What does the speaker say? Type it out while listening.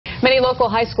Many local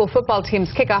high school football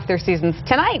teams kick off their seasons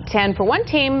tonight, and for one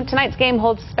team, tonight's game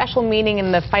holds special meaning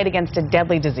in the fight against a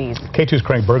deadly disease. K2's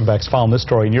Craig Bergbeck's following this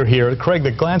story, and you're here. Craig,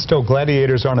 the Gladstone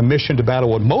Gladiators are on a mission to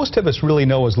battle what most of us really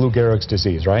know as Lou Gehrig's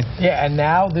disease, right? Yeah, and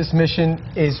now this mission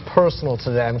is personal to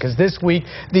them, because this week,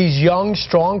 these young,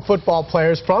 strong football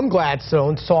players from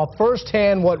Gladstone saw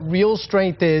firsthand what real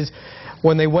strength is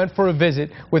when they went for a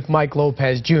visit with Mike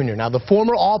Lopez Jr. Now, the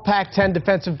former All-Pac-10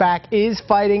 defensive back is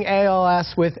fighting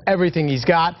ALS with everything he's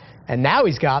got, and now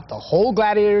he's got the whole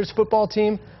Gladiators football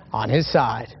team on his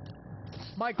side.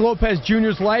 Mike Lopez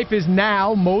Jr.'s life is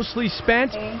now mostly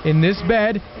spent in this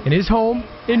bed in his home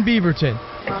in Beaverton.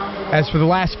 As for the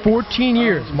last 14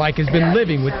 years, Mike has been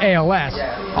living with ALS,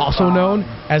 also known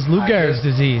as Lou Gehrig's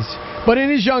disease. But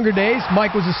in his younger days,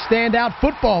 Mike was a standout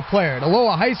football player at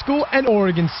Aloha High School and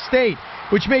Oregon State,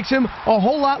 which makes him a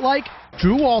whole lot like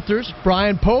Drew Walters,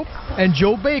 Brian Pope, and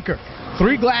Joe Baker,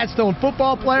 three Gladstone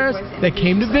football players that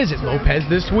came to visit Lopez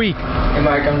this week. Hey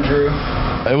Mike, I'm Drew.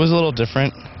 It was a little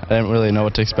different. I didn't really know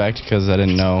what to expect because I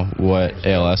didn't know what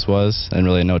ALS was. I didn't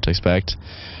really know what to expect.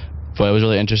 But it was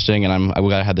really interesting, and I'm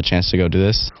glad I had the chance to go do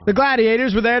this. The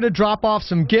Gladiators were there to drop off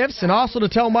some gifts and also to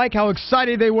tell Mike how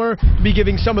excited they were to be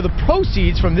giving some of the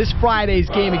proceeds from this Friday's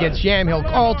game against Yamhill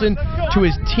Carlton to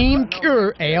his Team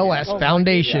Cure ALS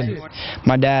Foundation.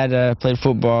 My dad played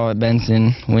football at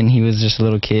Benson when he was just a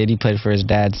little kid. He played for his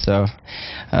dad, so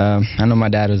I know my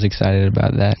dad was excited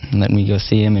about that and letting me go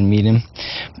see him and meet him.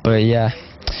 But yeah,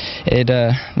 it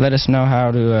let us know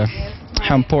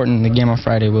how important the game on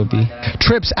Friday will be.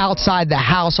 Trips outside the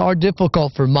house are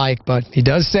difficult for Mike, but he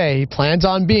does say he plans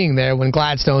on being there when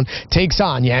Gladstone takes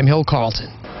on Yamhill Carlton.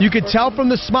 You could tell from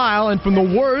the smile and from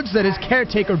the words that his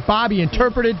caretaker Bobby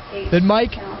interpreted that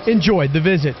Mike enjoyed the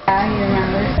visit.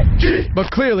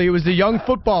 But clearly it was the young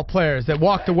football players that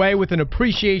walked away with an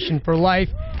appreciation for life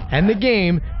and the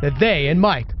game that they and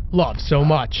Mike loved so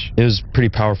much. It was pretty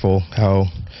powerful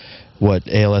what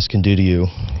ALS can do to you,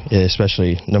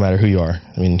 especially no matter who you are.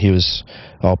 I mean, he was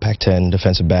all Pac-10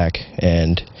 defensive back,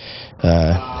 and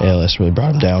ALS really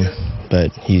brought him down, but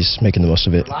he's making the most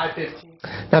of it.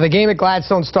 Now, the game at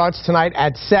Gladstone starts tonight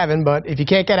at 7, but if you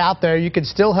can't get out there, you can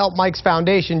still help Mike's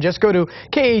foundation. Just go to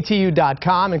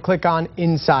KATU.com and click on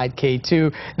Inside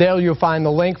K2. There you'll find the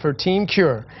link for Team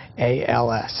Cure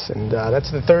ALS. And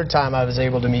that's the third time I was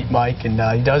able to meet Mike, and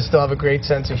he does still have a great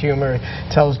sense of humor.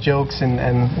 He tells jokes and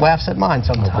laughs at mine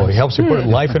sometimes. Oh boy, he helps you put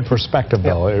life in perspective,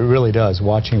 though. It really does,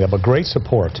 watching that. But great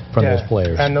support from those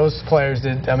players. And those players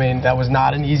did. I mean, that was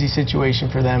not an easy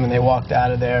situation for them, and they walked out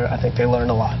of there. I think they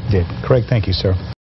learned a lot. Did. Craig, thank you, sir.